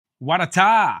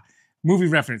Wadata! Movie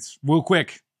reference, real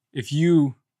quick. If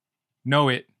you know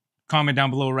it, comment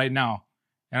down below right now.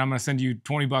 And I'm going to send you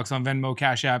 20 bucks on Venmo,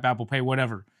 Cash App, Apple Pay,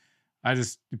 whatever.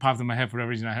 It popped in my head for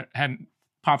whatever reason. I hadn't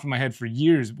popped in my head for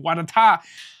years. Wadata!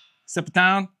 Sip it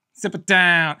down. Sip it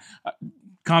down.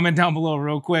 Comment down below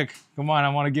real quick. Come on, I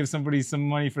want to give somebody some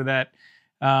money for that.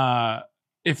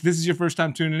 If this is your first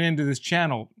time tuning into this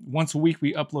channel, once a week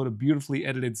we upload a beautifully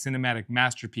edited cinematic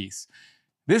masterpiece.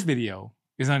 This video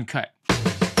is uncut.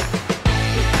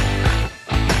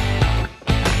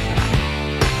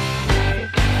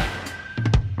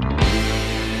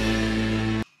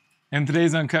 In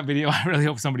today's uncut video, I really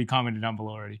hope somebody commented down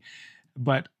below already,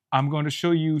 but I'm going to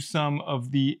show you some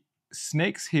of the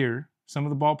snakes here, some of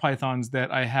the ball pythons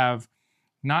that I have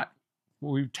not,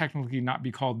 what we technically not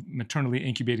be called maternally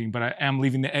incubating, but I am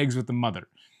leaving the eggs with the mother.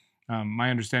 My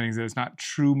understanding is that it's not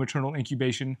true maternal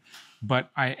incubation, but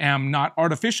I am not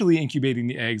artificially incubating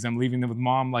the eggs. I'm leaving them with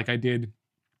mom like I did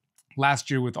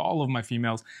last year with all of my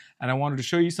females. And I wanted to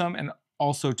show you some and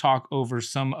also talk over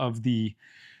some of the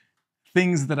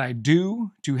things that I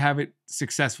do to have it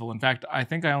successful. In fact, I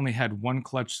think I only had one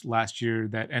clutch last year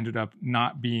that ended up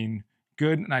not being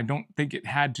good, and I don't think it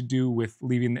had to do with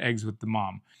leaving the eggs with the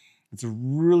mom. It's a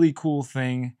really cool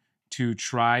thing to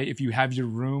try if you have your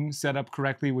room set up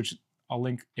correctly, which I'll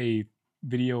link a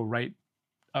video right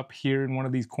up here in one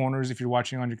of these corners. If you're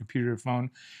watching on your computer or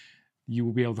phone, you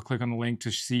will be able to click on the link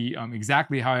to see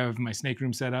exactly how I have my snake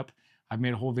room set up. I've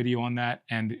made a whole video on that,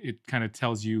 and it kind of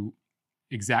tells you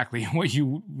exactly what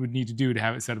you would need to do to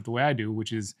have it set up the way I do,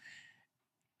 which is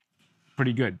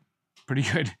pretty good. Pretty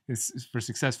good. It's for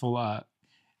successful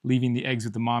leaving the eggs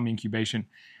with the mom incubation.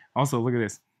 Also, look at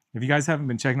this. If you guys haven't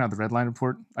been checking out the Red Line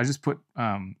Report, I just put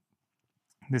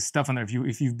this stuff on there.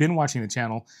 If you've been watching the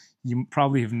channel, you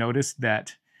probably have noticed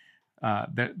that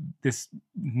that this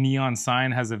neon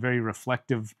sign has a very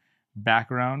reflective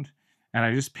background, and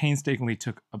I just painstakingly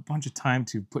took a bunch of time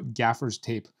to put gaffer's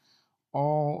tape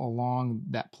all along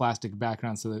that plastic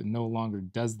background so that it no longer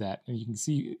does that. And you can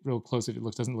see real close it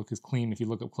doesn't look as clean. If you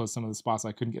look up close, some of the spots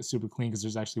I couldn't get super clean because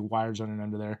there's actually wires running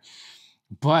under there.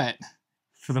 But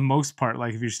for the most part,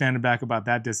 like if you're standing back about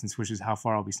that distance, which is how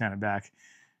far I'll be standing back,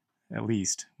 at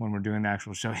least when we're doing the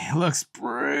actual show, it looks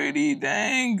pretty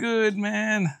dang good,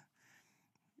 man.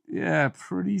 Yeah,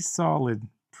 pretty solid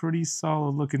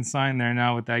looking sign there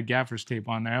now with that gaffer's tape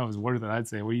on there. That was worth it, I'd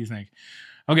say. What do you think?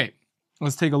 Okay.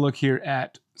 Let's take a look here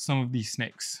at some of these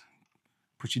snakes.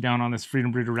 Put you down on this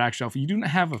Freedom Breeder rack shelf. If you do not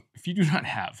have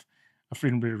a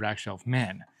Freedom Breeder rack shelf,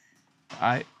 man,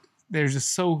 they're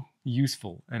just so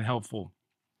useful and helpful.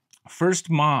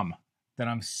 First mom that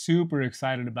I'm super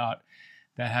excited about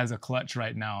that has a clutch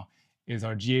right now is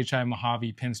our GHI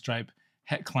Mojave Pinstripe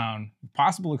Het Clown,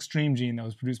 possible extreme gene that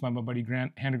was produced by my buddy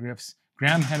Graham Hendricks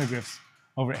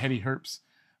over at Hetty Herps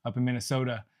up in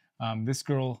Minnesota. This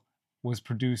girl was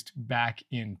produced back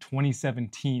in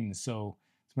 2017, so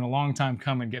it's been a long time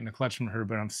coming getting a clutch from her,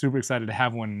 but I'm super excited to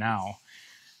have one now.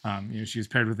 She was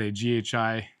paired with a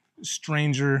GHI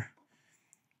Stranger,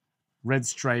 red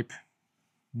stripe,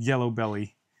 yellow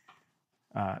belly.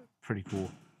 Pretty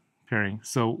cool pairing.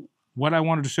 So what I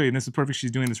wanted to show you, and this is perfect, she's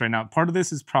doing this right now. Part of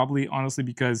this is probably honestly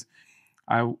because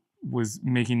I was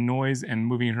making noise and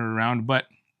moving her around, but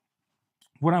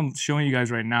what I'm showing you guys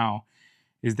right now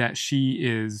is that she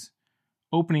is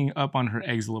opening up on her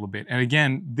eggs a little bit. And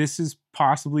again, this is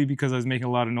possibly because I was making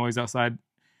a lot of noise outside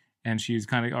and she's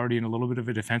kind of already in a little bit of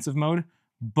a defensive mode.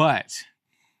 But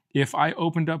if I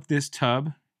opened up this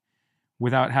tub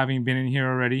without having been in here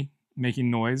already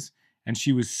making noise, and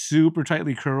she was super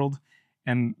tightly curled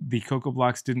and the Cocoa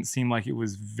Blocks didn't seem like it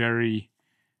was very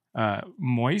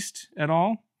moist at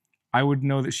all, I would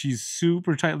know that she's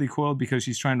super tightly coiled because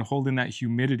she's trying to hold in that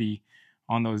humidity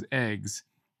on those eggs.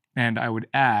 And I would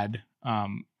add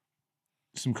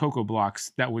some Cocoa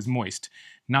Blocks that was moist.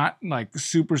 Not like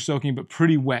super soaking, but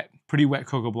pretty wet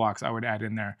Cocoa Blocks I would add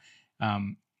in there.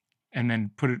 And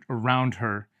then put it around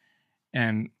her.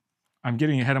 And I'm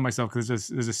getting ahead of myself because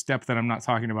there's a step that I'm not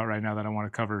talking about right now that I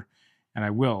want to cover, and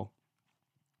I will.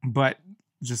 But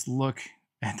just look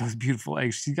at those beautiful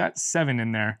eggs. She's got 7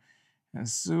 in there. I'm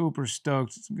super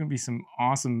stoked. It's going to be some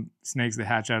awesome snakes that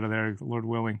hatch out of there, Lord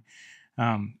willing.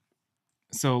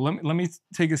 So let me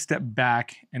take a step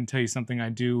back and tell you something I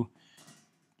do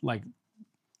like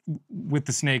with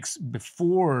the snakes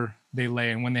before they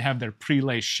lay and when they have their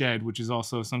pre-lay shed, which is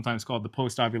also sometimes called the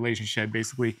post-ovulation shed.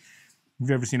 Basically, if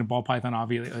you've ever seen a ball python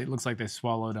ovulate, it looks like they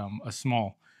swallowed a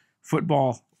small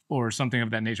football or something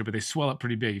of that nature, but they swell up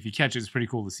pretty big. If you catch it, it's pretty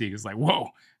cool to see. It's like, whoa,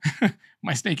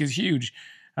 my snake is huge.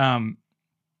 Not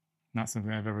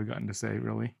something I've ever gotten to say,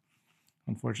 really.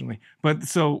 unfortunately. But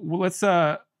so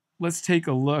let's take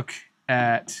a look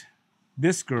at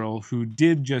this girl who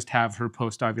did just have her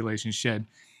post-ovulation shed.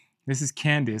 This is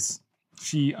Candace.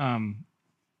 She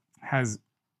has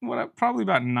probably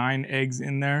about 9 eggs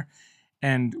in there.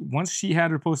 And once she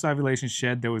had her post-ovulation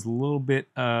shed, there was a little bit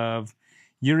of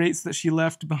urates that she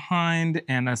left behind.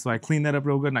 And so I cleaned that up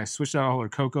real good, and I switched out all her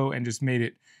cocoa and just made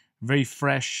it very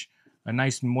fresh, a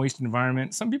nice moist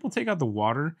environment. Some people take out the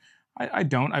water. I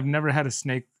don't. I've never had a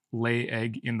snake lay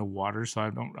egg in the water, so I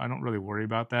don't really worry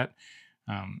about that.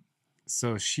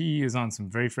 So she is on some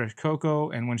very fresh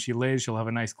cocoa, and when she lays, she'll have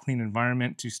a nice clean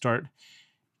environment to start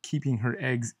keeping her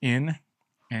eggs in,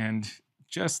 and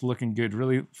just looking good.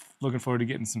 Really looking forward to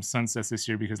getting some sunsets this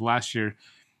year, because last year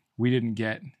we didn't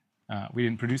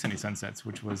produce any sunsets,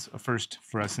 which was a first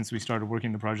for us since we started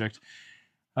working the project.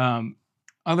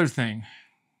 Other thing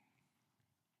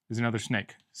is another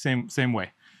snake, same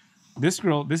way. This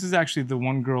girl, this is actually the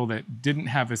one girl that didn't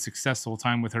have a successful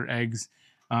time with her eggs.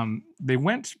 They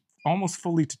went almost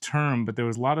fully to term, but there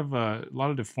was a lot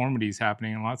of deformities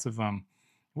happening, and lots of it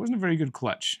wasn't a very good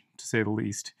clutch, to say the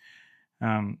least.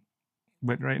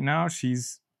 But right now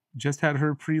she's just had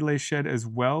her pre-lay shed as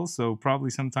well, so probably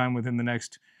sometime within the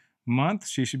next month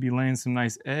she should be laying some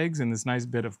nice eggs in this nice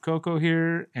bed of cocoa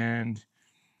here, and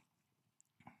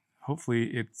hopefully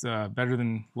it's better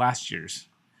than last year's.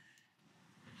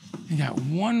 You got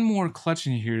one more clutch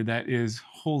in here that is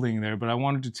holding there, but I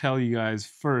wanted to tell you guys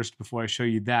first before I show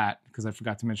you that, because I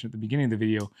forgot to mention at the beginning of the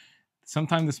video,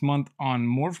 sometime this month on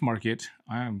Morph Market,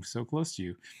 I am so close to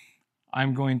you,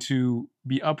 I'm going to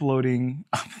be uploading,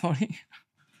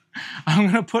 I'm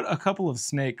going to put a couple of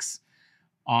snakes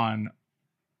on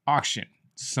auction.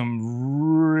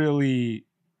 Some really,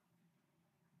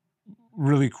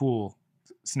 really cool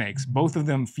snakes. Both of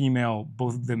them female,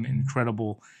 both of them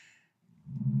incredible.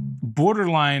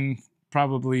 Borderline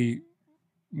probably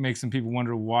makes some people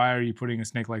wonder, why are you putting a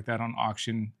snake like that on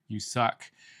auction? You suck.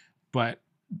 But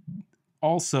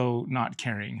also not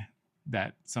caring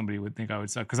that somebody would think I would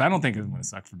suck, because I don't think it's going to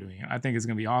suck for doing it. I think it's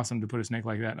going to be awesome to put a snake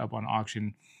like that up on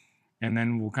auction, and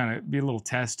then we'll kind of be a little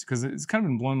test, because it's kind of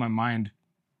been blowing my mind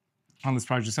on this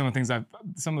project. Some of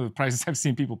the prices I've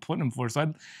seen people put them for.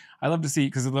 So I love to see,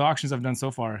 because the auctions I've done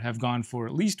so far have gone for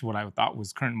at least what I thought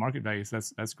was current market value. So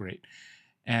that's great.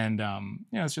 And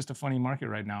you know, it's just a funny market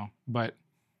right now. But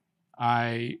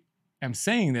I am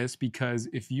saying this because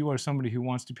if you are somebody who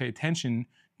wants to pay attention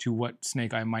to what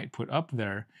snake I might put up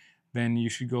there, then you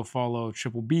should go follow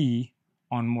Triple B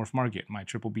on Morph Market, my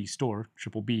Triple B store.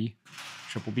 Triple B,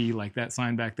 like that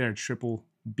sign back there, Triple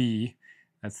B.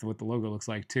 That's what the logo looks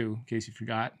like too, in case you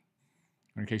forgot,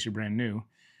 or in case you're brand new.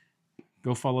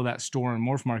 Go follow that store on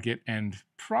Morph Market, and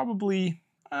probably,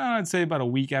 I'd say about a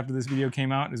week after this video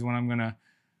came out is when I'm gonna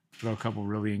throw a couple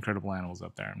really incredible animals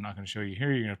up there. I'm not gonna show you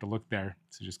here, you're gonna have to look there.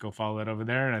 So just go follow that over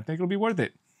there, and I think it'll be worth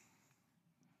it.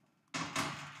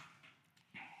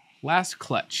 Last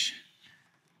clutch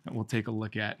that we'll take a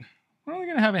look at. We're only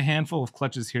gonna have a handful of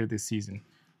clutches here this season,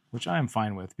 which I am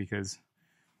fine with, because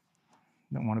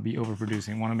don't want to be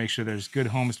overproducing. Want to make sure there's good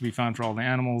homes to be found for all the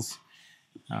animals.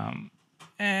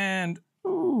 And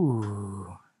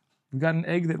ooh, we got an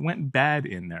egg that went bad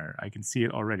in there. I can see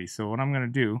it already. So what I'm going to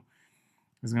do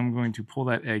is I'm going to pull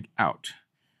that egg out.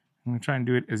 I'm going to try and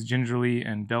do it as gingerly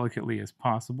and delicately as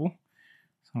possible,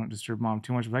 so I don't disturb mom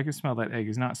too much. But I can smell that egg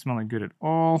is not smelling good at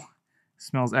all. It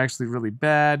smells actually really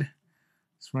bad.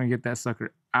 So we're going to get that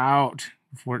sucker out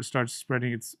before it starts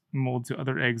spreading its mold to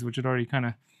other eggs, which it already kind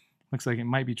of looks like it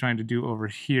might be trying to do over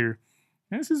here.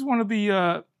 And this is one of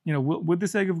the, you know, would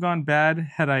this egg have gone bad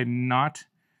had I not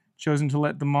chosen to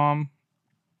let the mom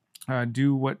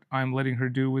do what I'm letting her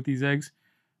do with these eggs?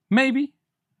 Maybe.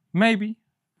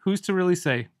 Who's to really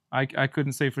say? I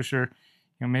couldn't say for sure.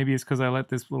 You know, maybe it's because I let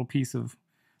this little piece of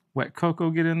wet cocoa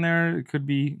get in there. It could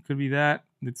be that.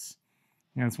 It's,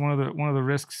 you know, it's one of the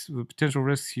risks, the potential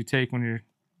risks you take when you're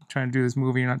trying to do this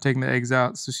movie. You're not taking the eggs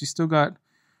out. So she's still got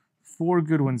 4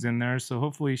 good ones in there, so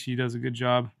hopefully she does a good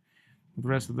job with the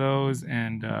rest of those.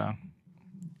 And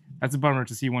that's a bummer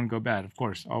to see one go bad, of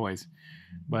course, always.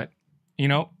 But you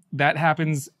know, that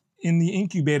happens in the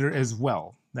incubator as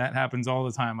well. That happens all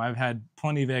the time. I've had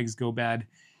plenty of eggs go bad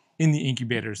in the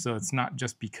incubator, so it's not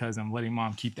just because I'm letting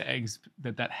mom keep the eggs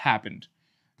that happened,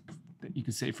 that you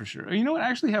could say for sure. You know what, I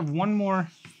actually have one more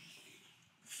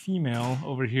female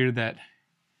over here that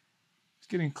is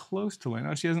getting close to laying.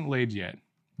 Oh, she hasn't laid yet.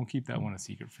 We'll keep that one a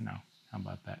secret for now. How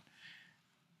about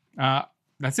that?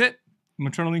 That's it.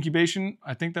 Maternal incubation.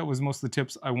 I think that was most of the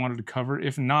tips I wanted to cover.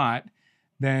 If not,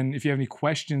 then if you have any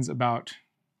questions about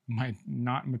my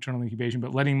not maternal incubation,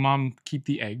 but letting mom keep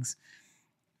the eggs,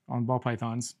 on ball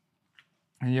pythons,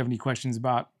 and you have any questions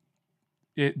about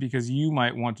it because you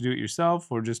might want to do it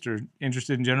yourself or just are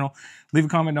interested in general, leave a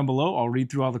comment down below. I'll read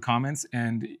through all the comments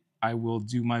and I will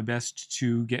do my best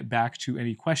to get back to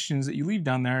any questions that you leave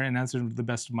down there and answer them to the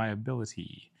best of my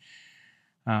ability.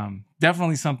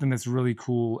 Definitely something that's really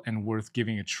cool and worth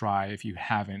giving a try if you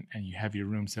haven't and you have your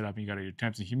room set up and you got your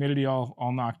temps and humidity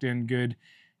all knocked in good.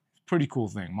 Pretty cool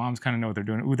thing. Moms kind of know what they're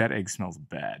doing. Ooh, that egg smells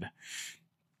bad.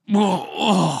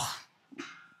 Whoa,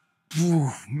 Ooh,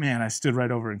 man, I stood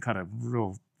right over and cut a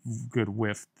real good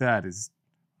whiff. That is,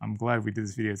 I'm glad we did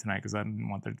this video tonight because I didn't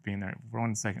want that to be in there for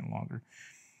 1 second longer.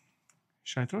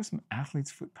 Should I throw some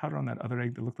athlete's foot powder on that other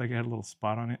egg that looked like it had a little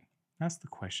spot on it? That's the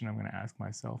question I'm going to ask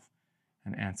myself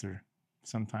and answer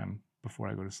sometime before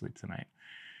I go to sleep tonight.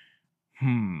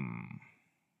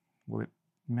 Will it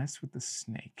mess with the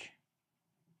snake?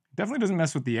 It definitely doesn't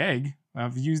mess with the egg.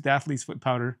 I've used athlete's foot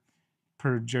powder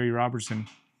per Jerry Robertson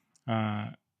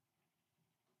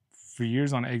for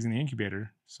years on eggs in the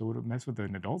incubator. So would it mess with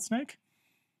an adult snake?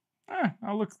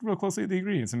 I'll look real closely at the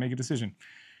ingredients and make a decision.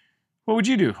 What would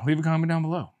you do? Leave a comment down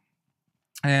below.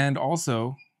 And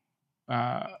also,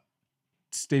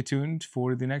 stay tuned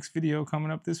for the next video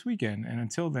coming up this weekend. And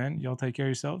until then, y'all take care of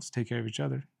yourselves, take care of each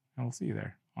other, and we'll see you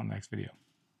there on the next video.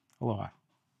 Aloha.